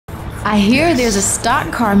I hear there's a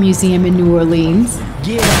stock car museum in New Orleans.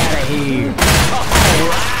 Get out of here.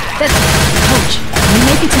 That's Coach. When you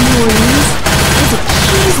make it to New Orleans, there's a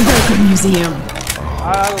cheeseburger museum.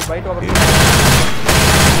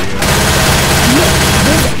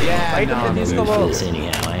 Yeah, no, I'm good for this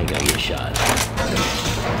anyhow. I ain't gonna get shot.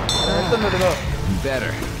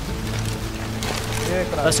 Better.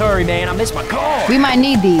 Let's hurry, man. I missed my car. We might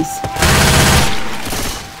need these.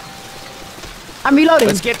 I'm reloading.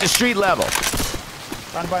 Let's get to street level.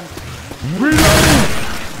 Run. Reloading.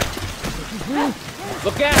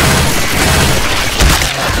 Look out.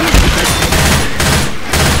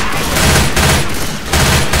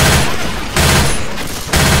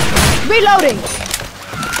 Reloading.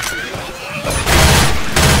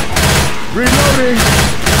 Reloading.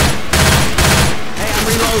 Hey, I'm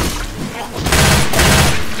reloading.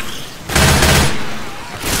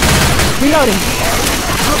 Reloading.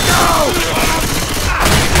 Look out!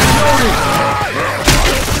 Reloading.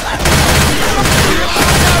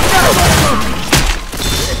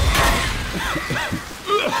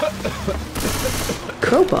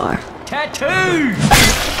 Crowbar. Tattoos.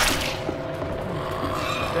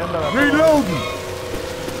 Reloading.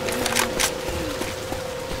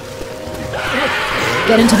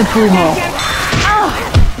 Get into the pool hall.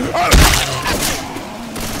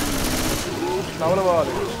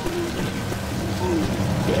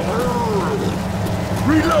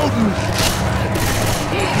 Reloading.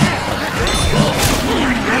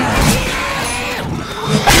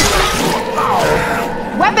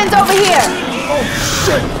 Weapons over here. Oh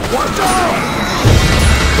shit! Watch out!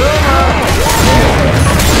 Look out!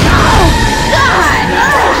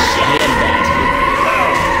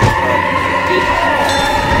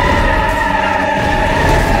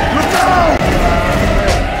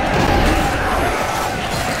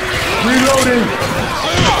 Reloading.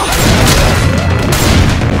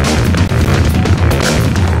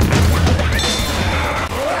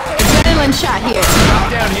 Adrenaline shot here. Drop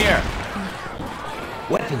down here.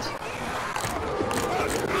 Weapons.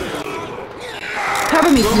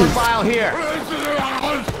 Cover me, Rumor please. file here.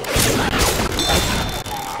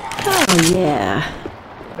 Oh, yeah.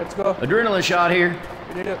 Let's go. Adrenaline shot here.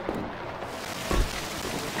 We did it.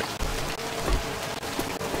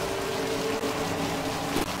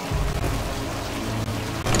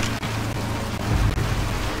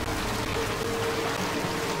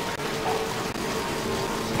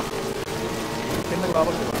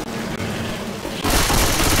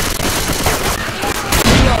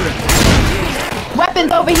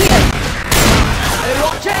 Weapons over here. Hey,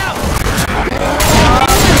 watch out!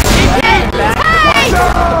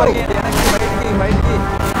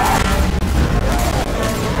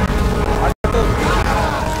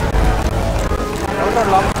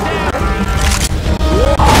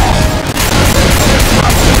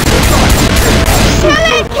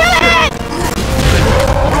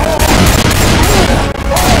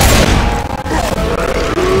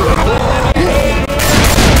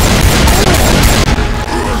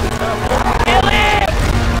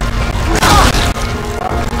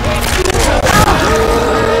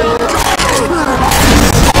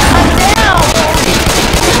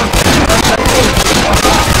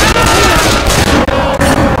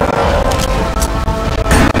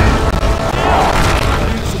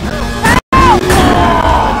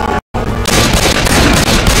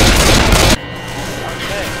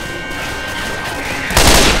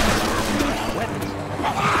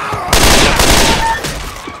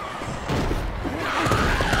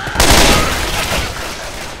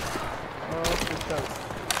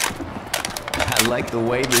 I like the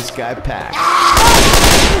way this guy packs.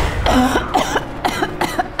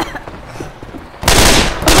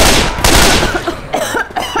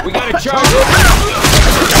 We got a charge.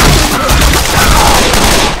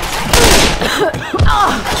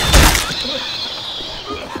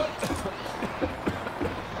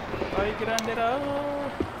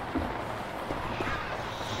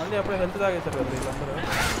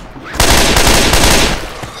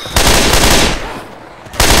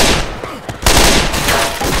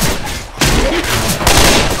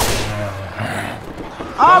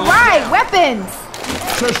 All right, weapons.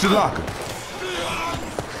 Search the locker.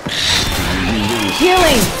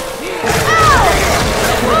 Healing.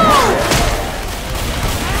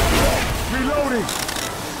 Reloading.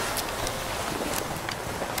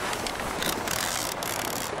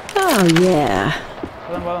 Oh, yeah.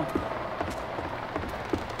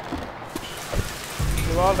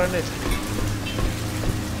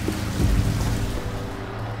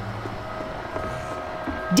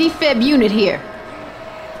 Defib unit here.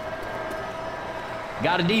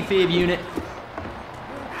 Got a defib unit.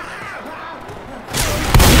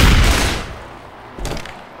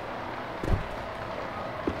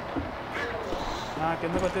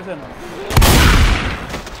 కిందకి వచ్చేసాను.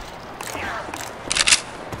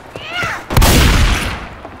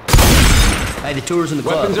 Hey, the tour's in the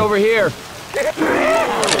club. Weapons over here.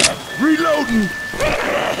 Reloading.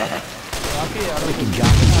 Freaking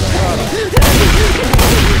jockey.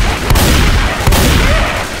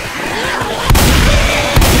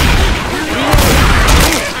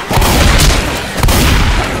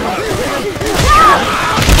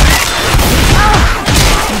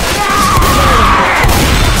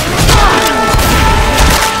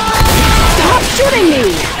 Stop shooting me!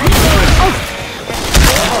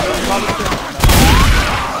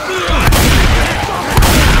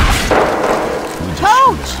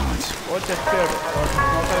 Coach! Coach is scared.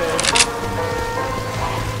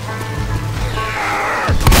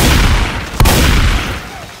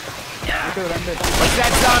 What's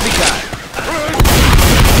that zombie guy?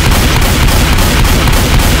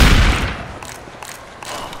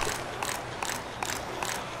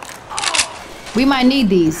 We might need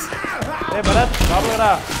these. Hey, Bharat, loopalకి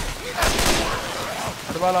రా.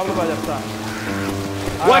 అడుగు లోపలికి రా చెప్తా.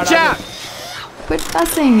 Watch out! Quit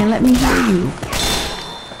fussing and let me hear you.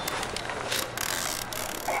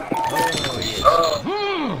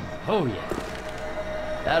 Oh, yeah.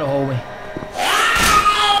 That'll hold me.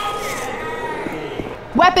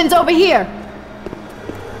 Weapons over here!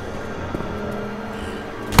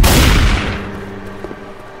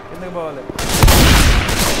 కిందకి పోవాలి.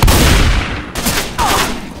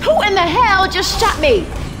 Who in the hell just shot me?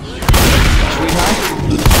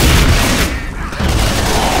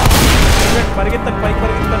 పరిగెత్తండి పైకి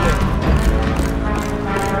పరిగెత్తండి.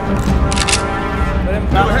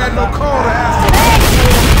 Never had no call to ask for help.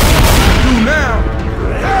 Do now.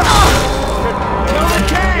 Kill the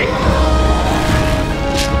king!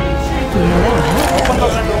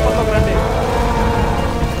 ఓపెన్లోకి రండి.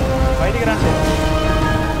 బయటికి రండి.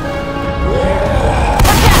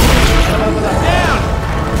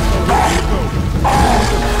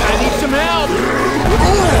 I need some help!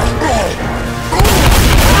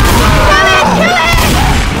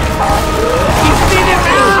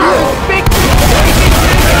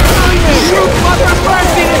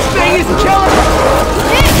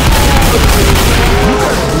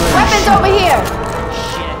 Weapons over here!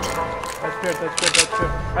 That's good.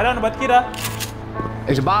 Alan, బతికిరా.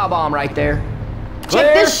 There's a bio bomb right there. Check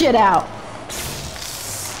this shit out.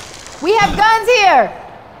 We have guns here!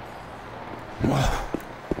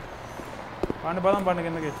 పండి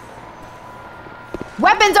కిందకి.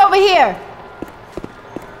 Weapons over here!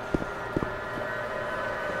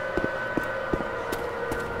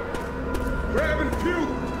 Grabbing pew.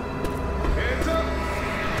 Hands up.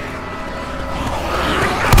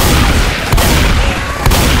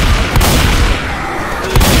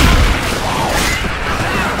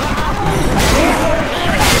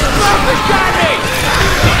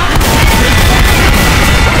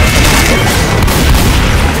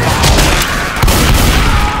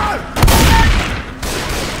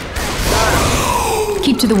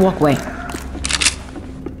 Keep to the walkway.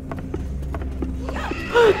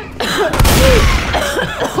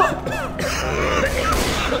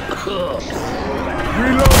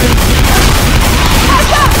 Reloading.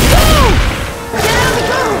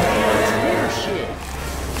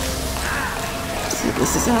 So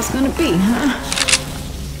this is how it's gonna be, huh?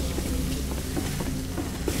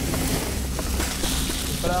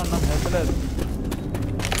 ఇక్కడ ఉన్నాం హెల్ప్లేదు.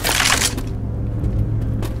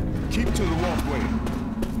 Keep to the walkway.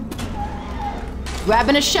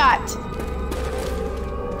 Grabbing a shot.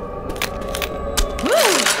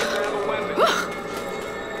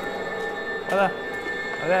 కదా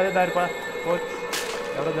అదే దారి పా. Coach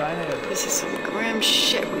ఎవరో join అయ్యారు. This is some grim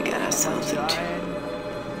shit we got ourselves into.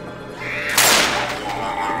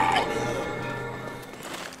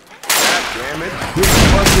 Damn it. Quit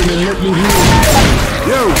fussing and let me hear you.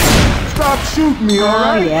 Yo, stop shooting me, all Oh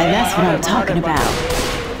right? yeah, that's what I'm talking about.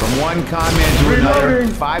 From one comment to another,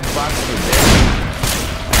 Reloading. $5 for this.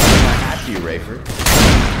 I'm not happy, Rayford.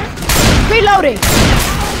 Reloading!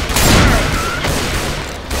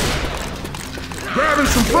 Grabbing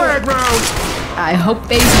some flag rounds. I hope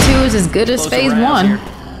phase 2 is as good as phase 1.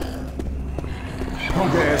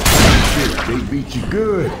 Punk ass shit. They beat you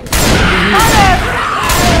good.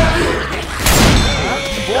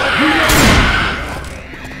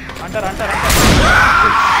 అంటారు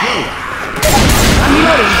I'm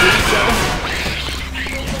reloading.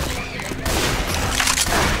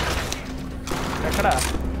 ఎక్కడ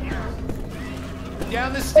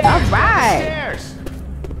Down the stairs! All right. Down the stairs!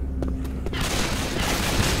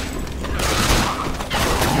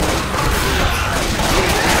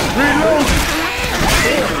 Reload.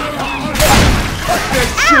 Fuck that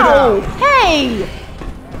shit Ow! out. Hey!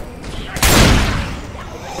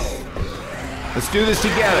 Let's do this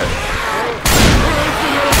together.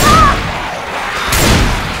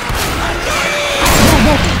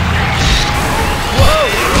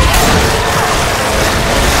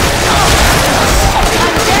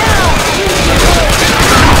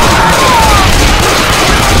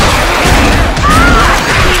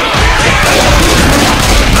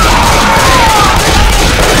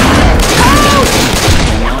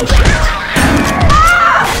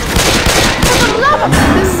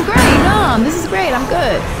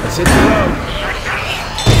 Let's hit the road.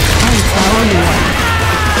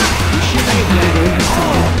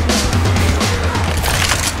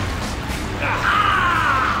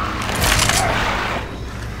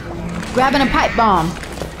 Grabbing a pipe bomb.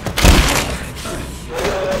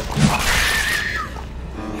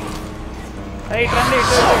 Hey, run it.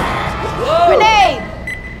 Grenade!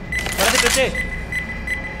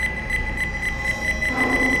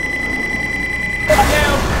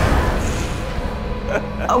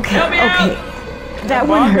 Okay, okay. That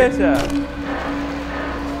one hurt.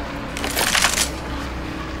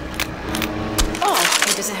 Oh,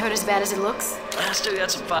 does it hurt as bad as it looks? Let's do that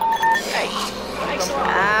some fun. Hey, thanks a lot.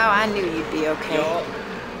 Oh, I knew you'd be okay.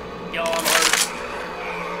 Yo, I'm hurt.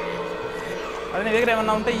 I didn't even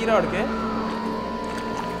know the hero.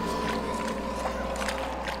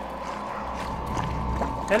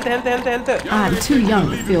 Health. I'm too young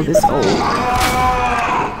to feel this old.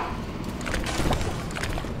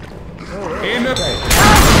 Aim it.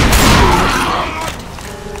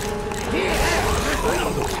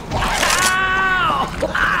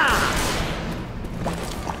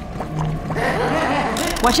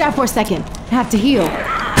 Watch out for a second. I have to heal.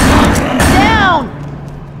 Down!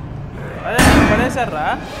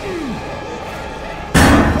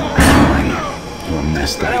 You're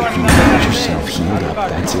messed up if you don't get yourself healed up,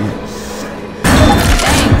 that's it.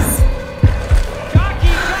 Thanks.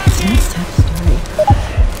 Nice type story.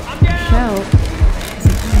 Shell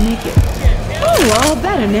isn't gonna make it. Oh, all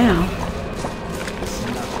better now.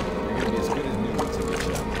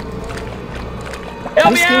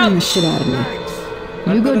 You're scaring the shit out of me.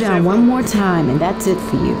 You go down one more time, and that's it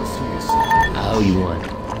for you. I owe you one.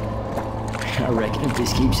 I reckon if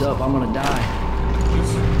this keeps up, I'm gonna die.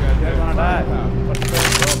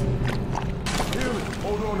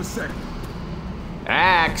 Hold on a second.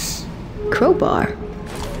 Axe. Crowbar.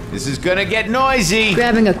 This is gonna get noisy.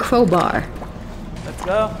 Grabbing a crowbar. Let's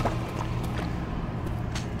go.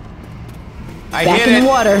 I Back hit in it. the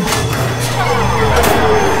water.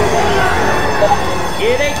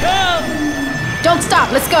 Here they come! Don't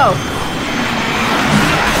stop, let's go.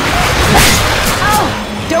 Oh,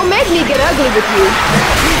 don't make me get ugly with you.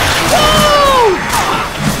 Whoa!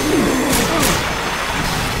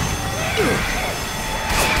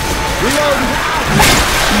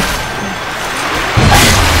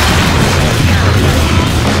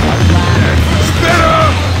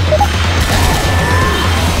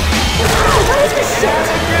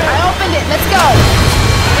 I opened it, let's go.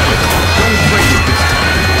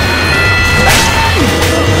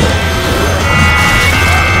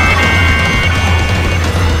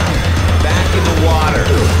 Back in the water.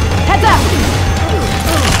 Heads up.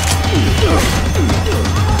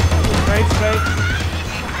 Straight.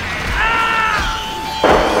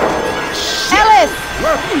 Ellis.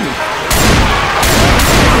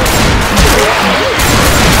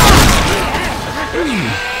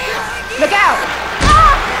 Look out.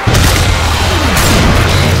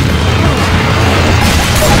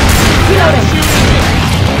 Reloading.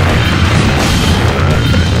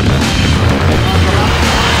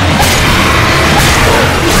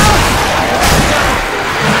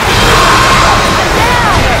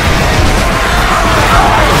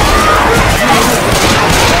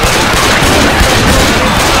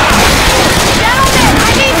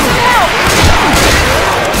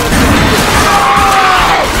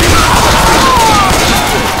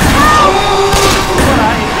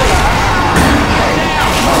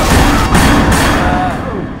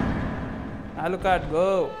 Alucard, go.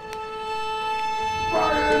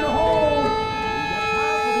 Fire in the hole.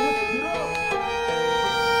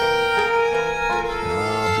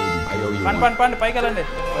 I owe you Pan, paiki వెళ్ళండి.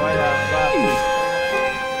 Oh yeah.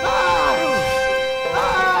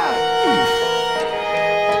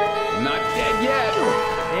 Not dead yet.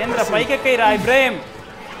 ఏంద్ర పైకి ఎక్కైరా ఇబ్రాహిం.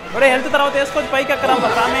 ఒరే health తర్వాత వేసుకొని పైకి ఎక్కరా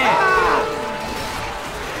సామే.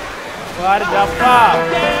 వారి Zappa.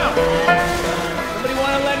 Somebody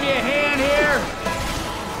want to lend me a hand here?